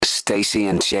Stacey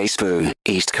and Jay Spoo,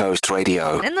 East Coast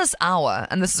Radio. In this hour,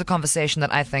 and this is a conversation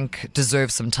that I think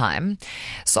deserves some time.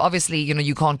 So obviously,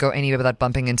 you can't go anywhere without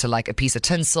bumping into like a piece of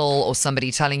tinsel or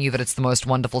somebody telling you that it's the most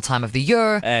wonderful time of the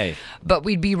year. Hey. But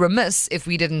we'd be remiss if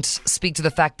we didn't speak to the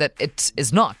fact that it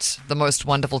is not the most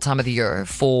wonderful time of the year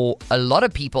for a lot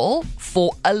of people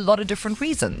for a lot of different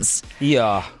reasons.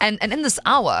 Yeah. And in this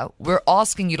hour, we're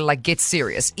asking you to like get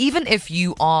serious. Even if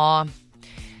you're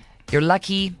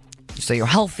lucky, so you're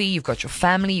healthy, you've got your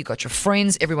family, you've got your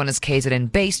friends, everyone is KZN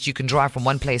based, you can drive from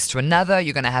one place to another,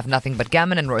 you're going to have nothing but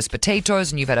gammon and roast potatoes,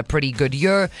 and you've had a pretty good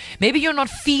year. Maybe you're not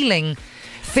feeling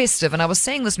festive, and I was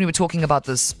saying this when we were talking about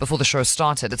this before the show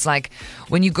started. It's like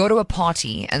when you go to a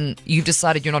party and you've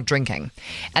decided you're not drinking,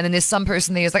 and then there's some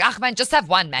person there who's like, man, just have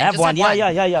one, man. Have just one. Have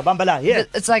Yeah. Bambala. Yeah.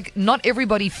 It's like not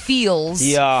everybody feels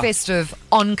festive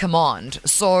on command.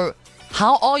 So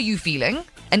how are you feeling?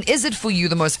 And is it for you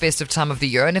the most festive time of the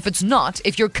year? And if it's not,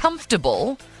 if you're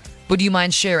comfortable, would you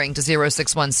mind sharing to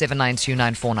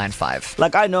 0617929495?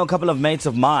 Like, I know a couple of mates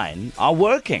of mine are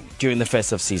working during the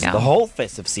festive season, the whole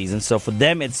festive season. So for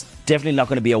them, it's definitely not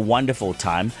going to be a wonderful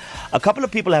time. A couple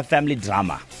of people have family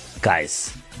drama,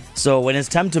 guys. So when it's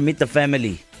time to meet the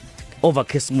family over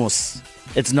Christmas,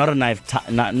 it's not a nice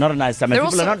time. And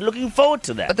people are not looking forward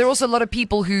to that. But there are also a lot of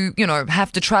people who, have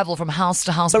to travel from house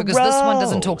to house because this one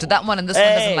doesn't talk to that one and this one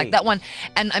doesn't like that one.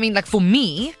 And I mean, like for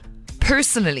me,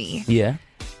 personally,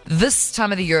 this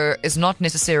time of the year is not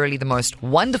necessarily the most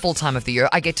wonderful time of the year.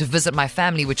 I get to visit my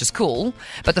family, which is cool.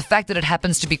 But the fact that it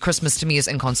happens to be Christmas to me is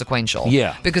inconsequential.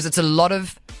 Yeah. Because it's a lot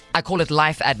of, I call it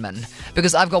life admin.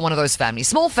 Because I've got one of those families.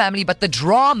 Small family, but the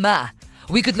drama.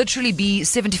 We could literally be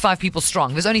 75 people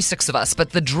strong. There's only 6 of us,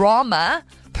 but the drama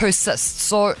persists.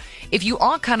 So if you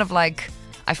are kind of like,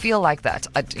 I feel like that.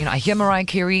 I hear Mariah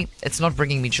Carey. It's not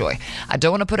bringing me joy. I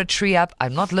don't want to put a tree up.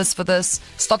 I'm not Liz for this.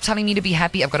 Stop telling me to be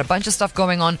happy. I've got a bunch of stuff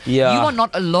going on. Yeah. You are not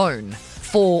alone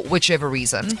for whichever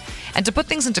reason. And to put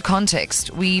things into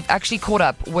context, we've actually caught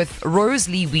up with Rose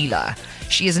Lee Wheeler.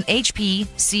 She is an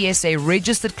HPCSA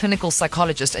registered clinical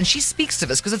psychologist, and she speaks to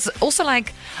this because it's also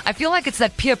like, I feel like it's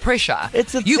that peer pressure.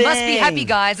 You must be happy,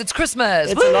 guys. It's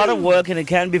Christmas. It's a lot of work and it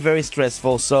can be very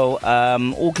stressful. So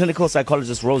all clinical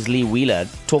psychologist Rose Lee Wheeler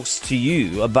talks to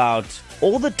you about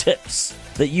all the tips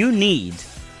that you need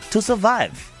to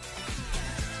survive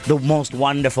the most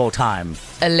wonderful time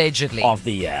allegedly of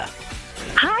the year.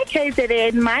 Hi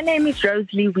KZN, my name is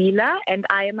Rosalie Wheeler and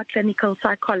I am a clinical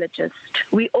psychologist.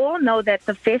 We all know that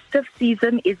the festive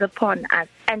season is upon us.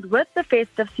 And with the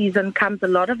festive season comes a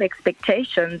lot of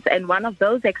expectations, and one of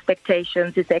those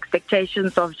expectations is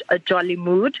expectations of a jolly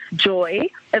mood, joy,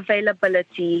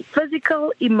 availability,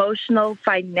 physical, emotional,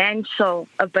 financial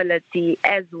ability,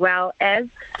 as well as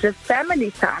just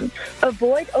family time.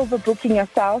 Avoid overbooking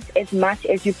yourself as much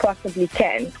as you possibly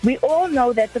can. We all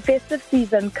know that the festive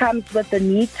season comes with the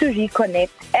need to reconnect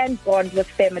and bond with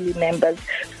family members.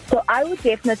 So I would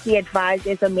definitely advise,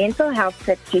 as a mental health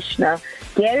practitioner,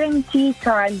 guarantee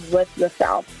time with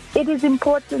yourself. It is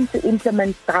important to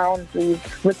implement boundaries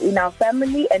within our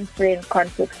family and friend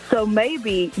context. So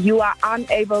maybe you are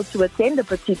unable to attend a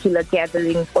particular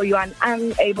gathering, or you are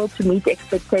unable to meet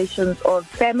expectations of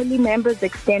family members,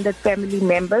 extended family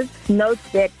members. Note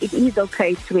that it is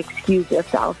okay to excuse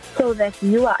yourself so that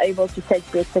you are able to take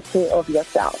better care of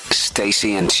yourself.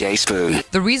 Stacey and Jay Spoo.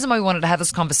 The reason why we wanted to have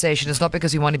this conversation is not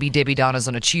because we want to be Debbie Downers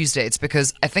on a Tuesday. It's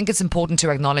because I think it's important to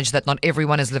acknowledge that not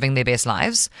everyone is living their best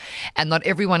lives, and not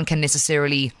everyone can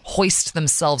necessarily hoist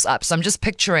themselves up. So I'm just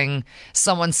picturing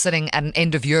someone sitting at an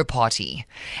end of year party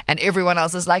and everyone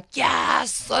else is like,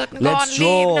 yes, let's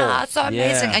go. So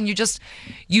amazing. And you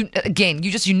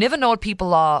never know what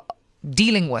people are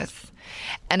dealing with.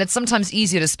 And it's sometimes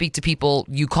easier to speak to people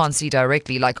you can't see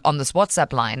directly, like on this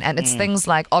WhatsApp line. And it's things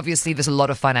like, obviously, there's a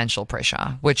lot of financial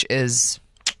pressure, which is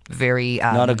very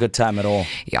not a good time at all.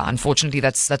 Yeah, unfortunately,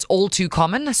 that's all too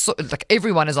common. So, like,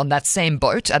 everyone is on that same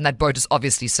boat, and that boat is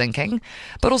obviously sinking.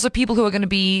 But also people who are going to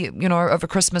be, over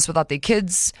Christmas without their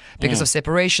kids because of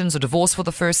separations or divorce for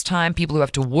the first time. People who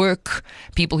have to work.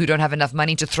 People who don't have enough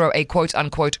money to throw a quote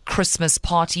unquote Christmas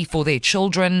party for their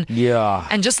children. Yeah,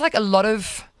 and just like a lot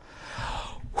of.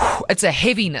 It's a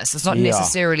heaviness. It's not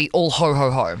necessarily all ho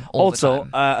ho ho. Also,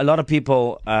 a lot of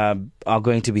people are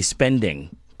going to be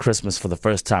spending Christmas for the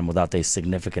first time without their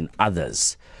significant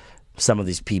others. Some of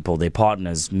these people, their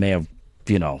partners may have,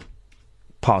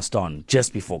 passed on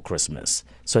just before Christmas.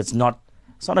 So it's not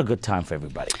a good time for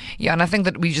everybody. Yeah, and I think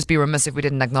that we'd just be remiss if we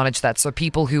didn't acknowledge that. So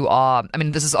people who are,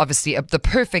 this is obviously the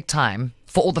perfect time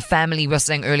for all the family, we were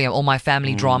saying earlier, all my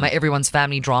family drama, everyone's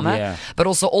family drama, Yeah. but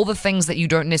also all the things that you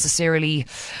don't necessarily,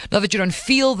 not that you don't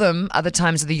feel them other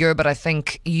times of the year, but I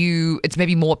think it's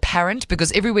maybe more apparent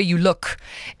because everywhere you look,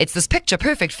 it's this picture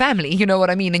perfect family, you know what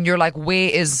I mean? And you're like, where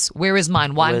is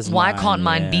mine? Why Where's can't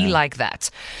mine? mine be Yeah. like that?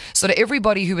 So to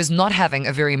everybody who is not having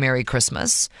a very Merry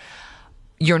Christmas,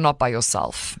 you're not by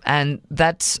yourself. And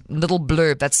that little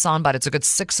blurb, that soundbite, it's a good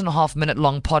 6.5 minute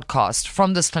long podcast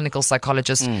from this clinical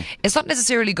psychologist. It's not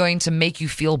necessarily going to make you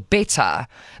feel better,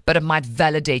 but it might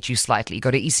validate you slightly.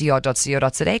 Go to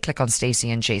ecr.co.za, click on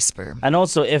Stacey and Jasper. And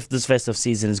also, if this festive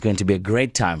season is going to be a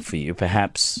great time for you,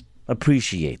 perhaps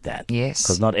appreciate that. Yes.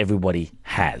 Because not everybody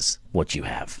has what you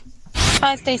have.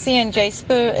 Hi, Stacey and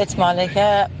Jasper. It's Marla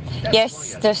here.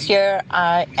 Yes, this year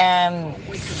I am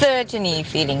certainly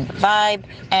feeling the vibe,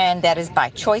 and that is by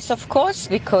choice, of course,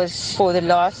 because for the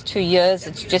last 2 years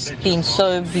it's just been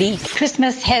so bleak.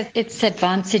 Christmas has its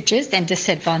advantages and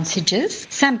disadvantages.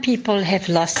 Some people have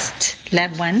lost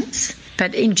loved ones,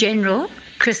 but in general,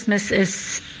 Christmas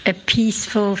is a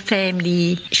peaceful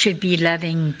family, should be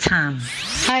loving time.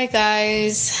 Hi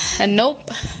guys, nope,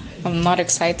 I'm not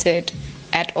excited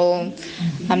at all.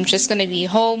 I'm just going to be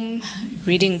home,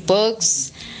 reading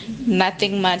books,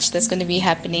 nothing much that's going to be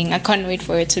happening. I can't wait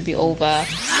for it to be over.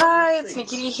 Hi, it's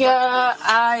Nikki here.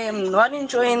 I am not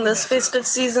enjoying this festive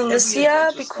season this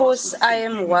year because I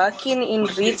am working in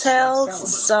retail,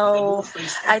 so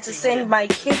I had to send my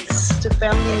kids to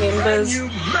family members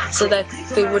so that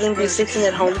they wouldn't be sitting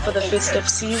at home for the festive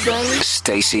season.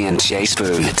 Stacey and Jay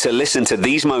Spoon. To listen to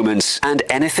these moments and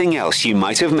anything else you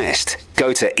might have missed,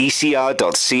 go to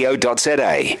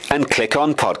ecr.co.za and click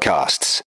on podcasts.